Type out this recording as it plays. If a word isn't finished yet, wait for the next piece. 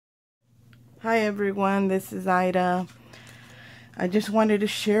Hi everyone, this is Ida. I just wanted to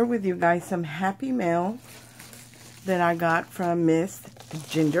share with you guys some happy mail that I got from Miss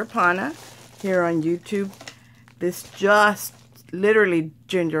Ginger Pana here on YouTube. This just literally,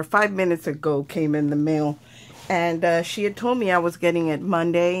 Ginger, 5 minutes ago came in the mail. And she had told me I was getting it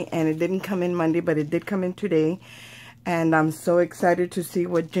Monday, and it didn't come in Monday, but it did come in today. And I'm so excited to see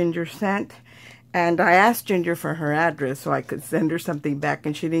what Ginger sent. And I asked Ginger for her address so I could send her something back,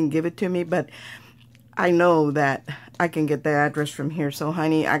 and she didn't give it to me, but I know that I can get the address from here. So,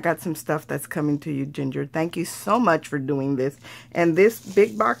 honey, I got some stuff that's coming to you, Ginger. Thank you so much for doing this. And this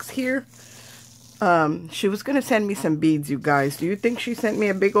big box here, she was going to send me some beads, you guys. Do you think she sent me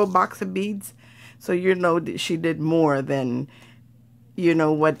a big old box of beads? So you know that she did more than, you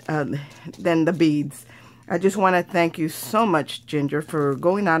know, what, than the beads. I just want to thank you so much, Ginger, for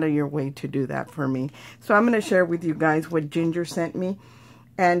going out of your way to do that for me. So I'm going to share with you guys what Ginger sent me.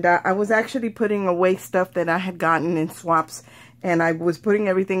 And I was actually putting away stuff that I had gotten in swaps. And I was putting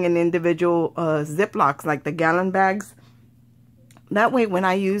everything in individual Ziplocs, like the gallon bags. That way, when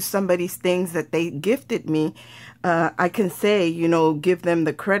I use somebody's things that they gifted me, I can say, you know, give them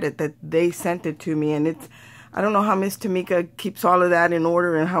the credit that they sent it to me. And it's, I don't know how Miss Tamika keeps all of that in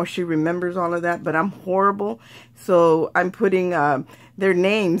order and how she remembers all of that, but I'm horrible. So I'm putting their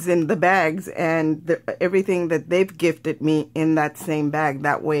names in the bags and everything that they've gifted me in that same bag.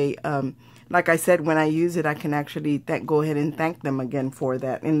 That way, like I said, when I use it, I can actually go ahead and thank them again for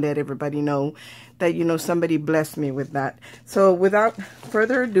that and let everybody know that, you know, somebody blessed me with that. So without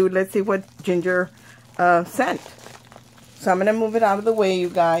further ado, let's see what Ginger sent. So I'm going to move it out of the way, you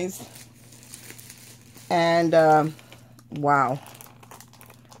guys. And, wow.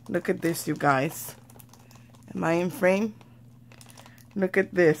 Look at this, you guys. Am I in frame? Look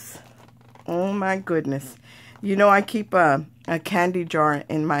at this. Oh, my goodness. You know, I keep a candy jar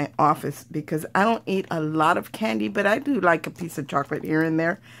in my office because I don't eat a lot of candy, but I do like a piece of chocolate here and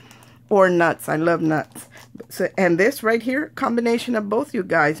there. Or nuts. I love nuts. So, and this right here, combination of both, you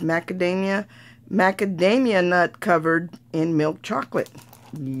guys. Macadamia nut covered in milk chocolate.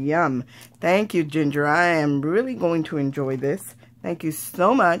 Yum. Thank you, Ginger. I am really going to enjoy this. Thank you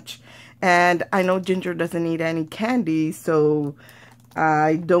so much. And I know Ginger doesn't eat any candy, so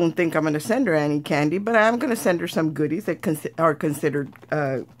I don't think I'm going to send her any candy, but I'm going to send her some goodies that are considered,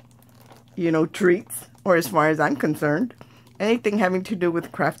 you know, treats, or as far as I'm concerned. Anything having to do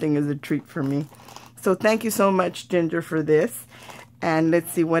with crafting is a treat for me. So thank you so much, Ginger, for this. And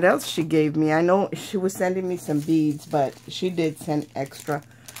let's see what else she gave me. I know she was sending me some beads, but she did send extra.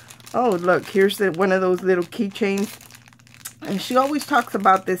 Oh, look, here's one of those little keychains. And she always talks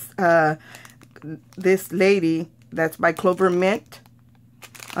about this this lady that's by Clover Mint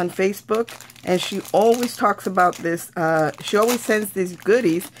on Facebook. And she always talks about this. She always sends these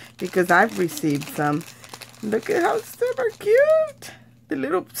goodies because I've received some. Look at how super cute. The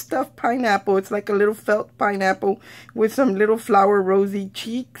little stuffed pineapple. It's like a little felt pineapple with some little flower rosy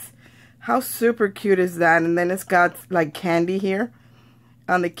cheeks. How super cute is that? And then it's got like candy here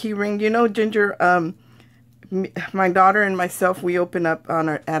on the key ring. You know, Ginger, my daughter and myself, we open up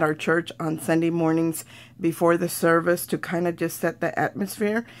at our church on Sunday mornings before the service to kind of just set the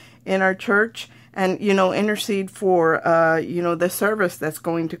atmosphere in our church. And, you know, intercede for, you know, the service that's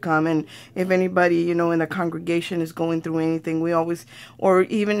going to come. And if anybody, you know, in the congregation is going through anything, we always, or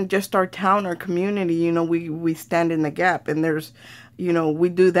even just our town, our community, you know, we stand in the gap. And there's, you know, we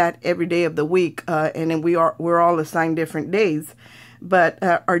do that every day of the week. And then we're all assigned different days. But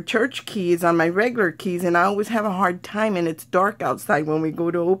our church key is on my regular keys, and I always have a hard time, and it's dark outside when we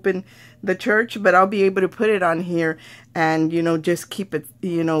go to open the church, but I'll be able to put it on here and, you know, just keep it,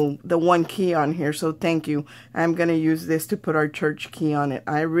 you know, the one key on here. So thank you. I'm going to use this to put our church key on it.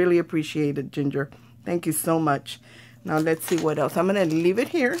 I really appreciate it, Ginger. Thank you so much. Now let's see what else. I'm going to leave it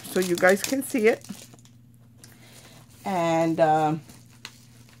here so you guys can see it. And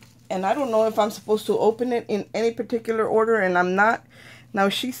I don't know if I'm supposed to open it in any particular order, and I'm not. Now,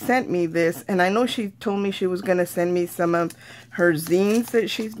 she sent me this, and I know she told me she was going to send me some of her zines that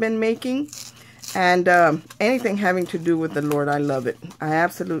she's been making. And anything having to do with the Lord, I love it. I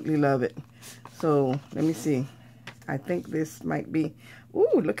absolutely love it. So, let me see. I think this might be...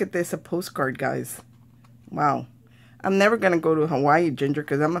 Ooh, look at this, a postcard, guys. Wow. I'm never going to go to Hawaii, Ginger,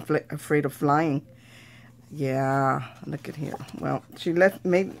 because I'm afraid of flying. Yeah, look at here. Well, she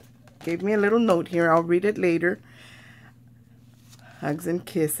gave me a little note here. I'll read it later. Hugs and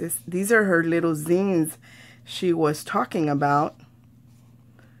kisses. These are her little zines she was talking about.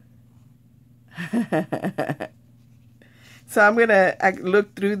 So I'm going to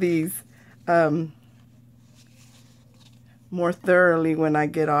look through these more thoroughly when I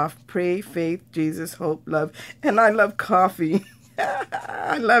get off. Pray, faith, Jesus, hope, love. And I love coffee.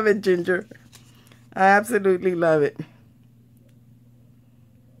 I love it, Ginger. I absolutely love it.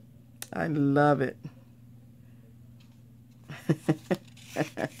 I love it.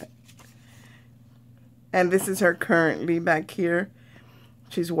 And this is her currently back here.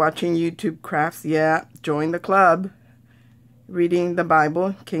 She's watching YouTube crafts. Yeah, join the club. Reading the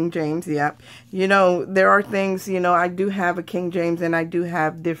Bible, King James. Yeah. You know, there are things, you know, I do have a King James and I do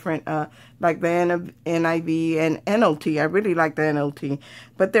have different, like the NIV and NLT. I really like the NLT.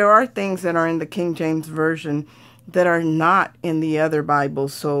 But there are things that are in the King James Version that are not in the other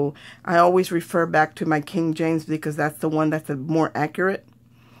Bibles. So I always refer back to my King James because that's the one that's more accurate.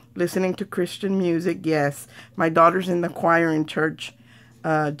 Listening to Christian music, yes. My daughter's in the choir in church,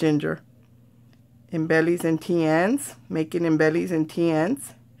 Ginger. Embellies and TNs. Making embellies and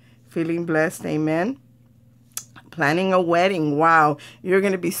TNs. Feeling blessed, amen. Planning a wedding, wow. You're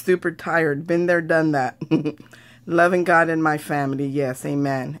going to be super tired. Been there, done that. Loving God and my family, yes,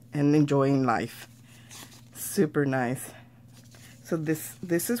 amen. And enjoying life. Super nice. So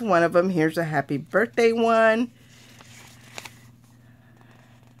this is one of them. Here's a happy birthday one.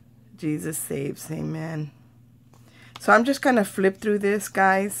 Jesus saves, amen. So I'm just going to flip through this,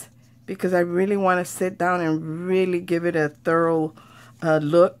 guys, because I really want to sit down and really give it a thorough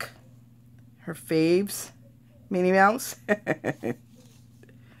look. Her faves, Minnie Mouse.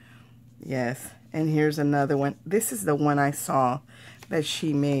 Yes, and here's another one. This is the one I saw that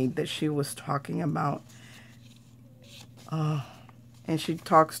she made, that she was talking about. Oh, and she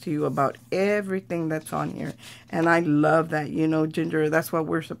talks to you about everything that's on here. And I love that, you know, Ginger, that's what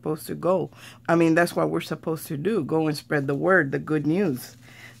we're supposed to go. I mean, that's what we're supposed to do. Go and spread the word, the good news.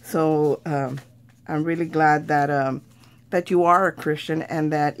 So I'm really glad that that you are a Christian,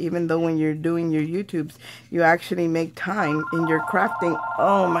 and that even though when you're doing your YouTubes, you actually make time in your crafting.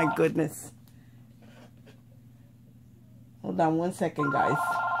 Oh, my goodness. Hold on one second, guys.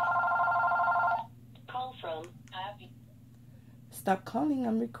 Call from Abby. Stop calling.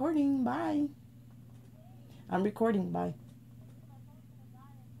 I'm recording. Bye. I'm recording. Bye.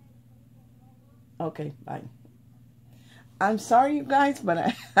 Okay, bye. I'm sorry, you guys,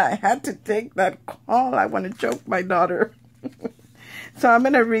 but I had to take that call. I want to choke my daughter. So I'm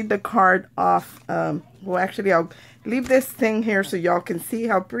going to read the card off. Well, actually, I'll leave this thing here so y'all can see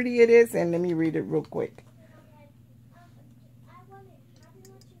how pretty it is. And let me read it real quick.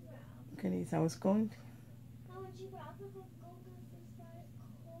 Okay, I was going to.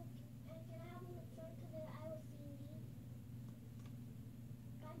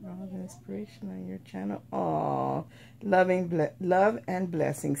 All the inspiration on your channel. Oh, love and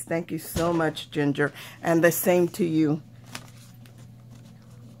blessings. Thank you so much, Ginger. And the same to you.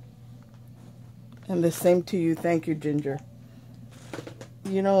 And the same to you. Thank you, Ginger.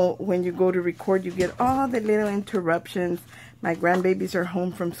 You know, when you go to record, you get all the little interruptions. My grandbabies are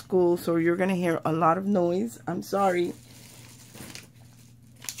home from school, so you're going to hear a lot of noise. I'm sorry.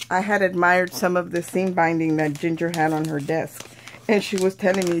 I had admired some of the seam binding that Ginger had on her desk. And she was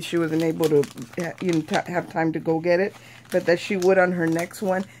telling me she wasn't able to have time to go get it, but that she would on her next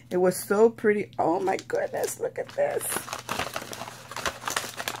one. It was so pretty. Oh my goodness, look at this.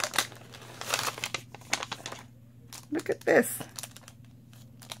 Look at this.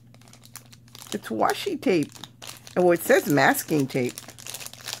 It's washi tape. Oh, it says masking tape.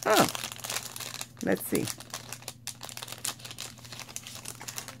 Huh. Let's see.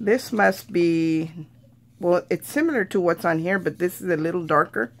 This must be... Well, it's similar to what's on here, but this is a little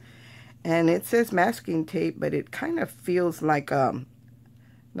darker. And it says masking tape, but it kind of feels like a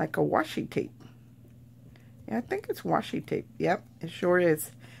washi tape. Yeah, I think it's washi tape. Yep, it sure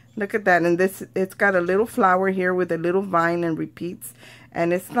is. Look at that. And this, it's got a little flower here with a little vine and repeats.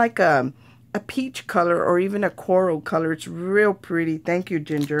 And it's like a peach color or even a coral color. It's real pretty. Thank you,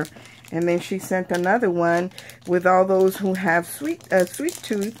 Ginger. And then she sent another one with all those who have sweet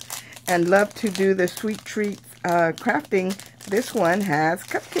tooth and love to do the sweet treats crafting. This one has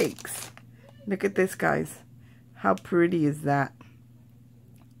cupcakes. Look at this, guys. How pretty is that?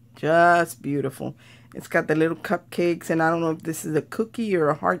 Just beautiful. It's got the little cupcakes, and I don't know if this is a cookie or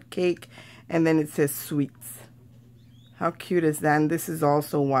a heart cake. And then it says sweets. How cute is that? And this is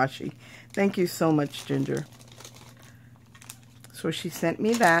also washi. Thank you so much, Ginger. So she sent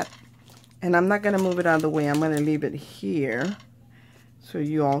me that. And I'm not going to move it out of the way. I'm going to leave it here so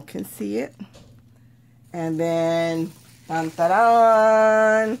you all can see it. And then,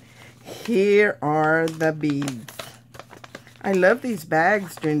 dun-ta-dun, here are the beads. I love these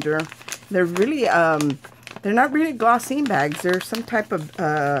bags, Ginger. They're really, they're not really glossine bags. They're some type of,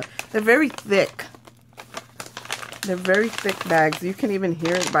 they're very thick. They're very thick bags. You can even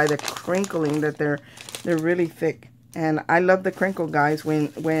hear it by the crinkling that they're really thick. And I love the crinkle, guys.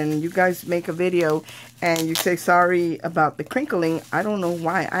 When you guys make a video and you say sorry about the crinkling, I don't know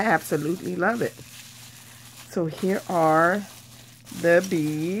why. I absolutely love it. So here are the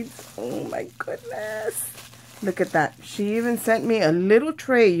beads. Oh my goodness. Look at that. She even sent me a little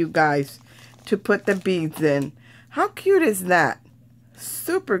tray, you guys, to put the beads in. How cute is that?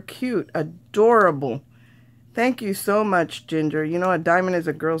 Super cute. Adorable. Thank you so much, Ginger. You know, a diamond is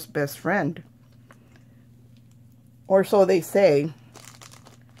a girl's best friend. Or so they say.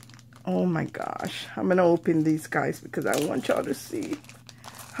 Oh my gosh. I'm going to open these, guys, because I want y'all to see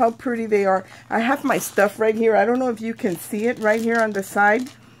how pretty they are. I have my stuff right here. I don't know if you can see it right here on the side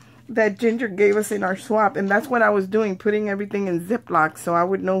that Ginger gave us in our swap. And that's what I was doing, putting everything in Ziploc so I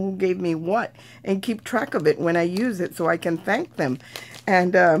would know who gave me what and keep track of it when I use it so I can thank them.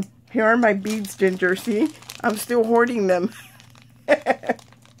 And here are my beads, Ginger. See? I'm still hoarding them.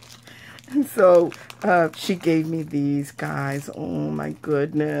 So she gave me these, guys. Oh my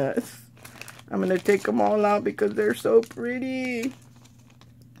goodness. I'm going to take them all out because they're so pretty.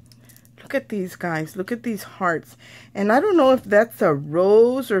 Look at these, guys. Look at these hearts. And I don't know if that's a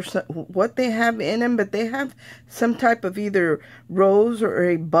rose or what they have in them, but they have some type of either rose or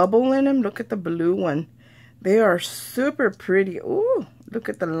a bubble in them. Look at the blue one. They are super pretty. Ooh, look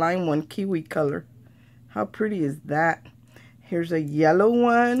at the lime one, kiwi color. How pretty is that? Here's a yellow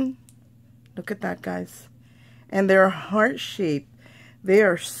one. Look at that, guys. And they're heart-shaped. They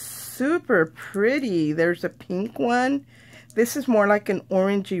are super pretty. There's a pink one. This is more like an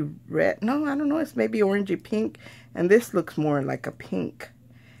orangey red. No, I don't know. It's maybe orangey pink. And this looks more like a pink.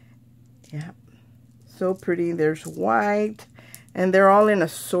 Yeah. So pretty. There's white. And they're all in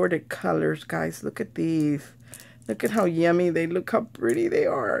assorted colors, guys. Look at these. Look at how yummy they look. How pretty they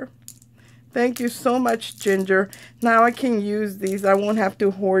are. Thank you so much, Ginger. Now I can use these. I won't have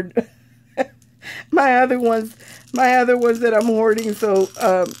to hoard my other ones that I'm hoarding. So,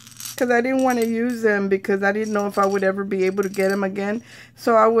 because I didn't want to use them because I didn't know if I would ever be able to get them again.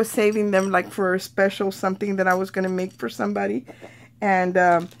 So I was saving them like for a special something that I was going to make for somebody. And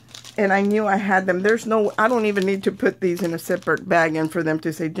I knew I had them. I don't even need to put these in a separate bag and for them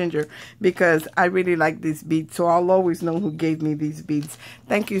to say Ginger, because I really like these beads. So I'll always know who gave me these beads.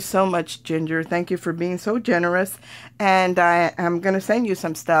 Thank you so much, Ginger. Thank you for being so generous. And I am going to send you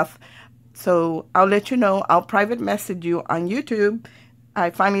some stuff. So I'll let you know. I'll private message you on YouTube. I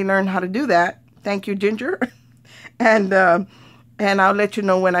finally learned how to do that. Thank you, Ginger. And I'll let you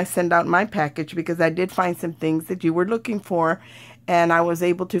know when I send out my package, because I did find some things that you were looking for. And I was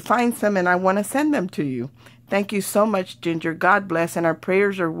able to find some, and I want to send them to you. Thank you so much, Ginger. God bless. And our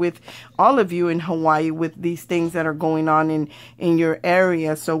prayers are with all of you in Hawaii with these things that are going on in your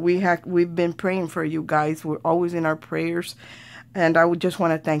area. So we've been praying for you guys. We're always in our prayers. And I would just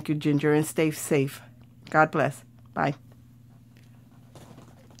want to thank you, Ginger, and stay safe. God bless. Bye.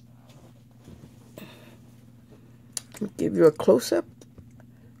 Let me give you a close-up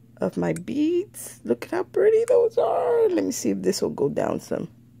of my beads. Look at how pretty those are. Let me see if this will go down some.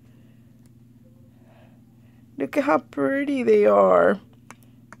 Look at how pretty they are.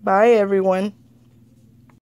 Bye, everyone.